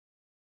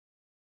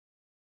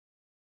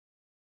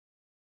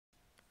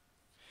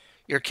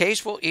Your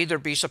case will either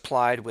be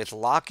supplied with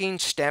locking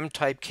stem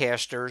type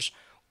casters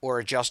or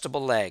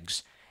adjustable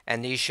legs,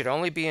 and these should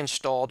only be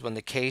installed when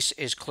the case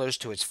is close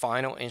to its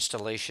final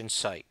installation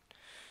site.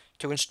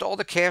 To install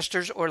the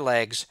casters or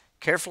legs,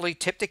 carefully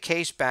tip the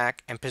case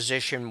back and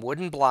position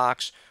wooden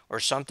blocks or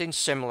something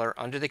similar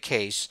under the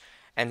case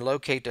and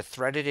locate the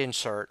threaded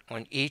insert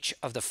on each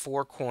of the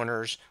four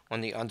corners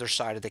on the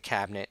underside of the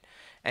cabinet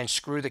and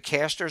screw the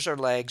casters or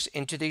legs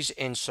into these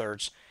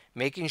inserts,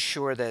 making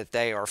sure that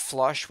they are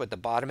flush with the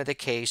bottom of the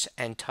case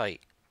and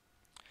tight.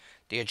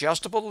 The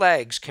adjustable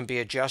legs can be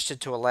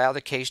adjusted to allow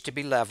the case to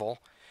be level,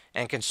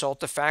 and consult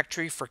the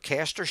factory for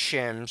caster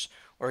shims,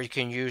 or you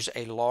can use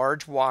a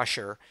large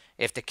washer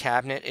if the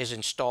cabinet is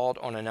installed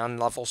on an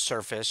unlevel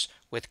surface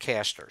with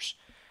casters.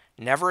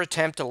 Never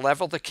attempt to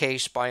level the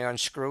case by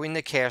unscrewing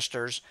the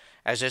casters,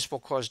 as this will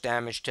cause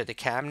damage to the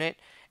cabinet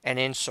and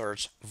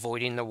inserts,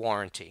 voiding the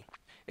warranty.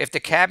 If the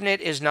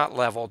cabinet is not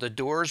level, the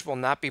doors will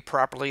not be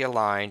properly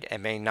aligned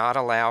and may not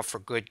allow for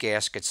good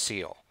gasket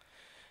seal.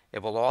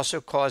 It will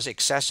also cause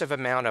excessive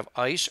amount of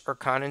ice or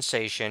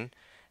condensation,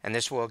 and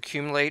this will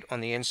accumulate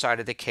on the inside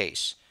of the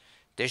case.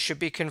 This should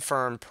be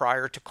confirmed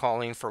prior to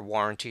calling for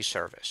warranty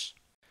service.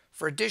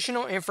 For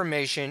additional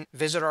information,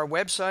 visit our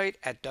website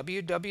at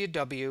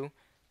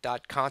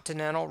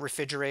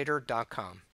www.continentalrefrigerator.com.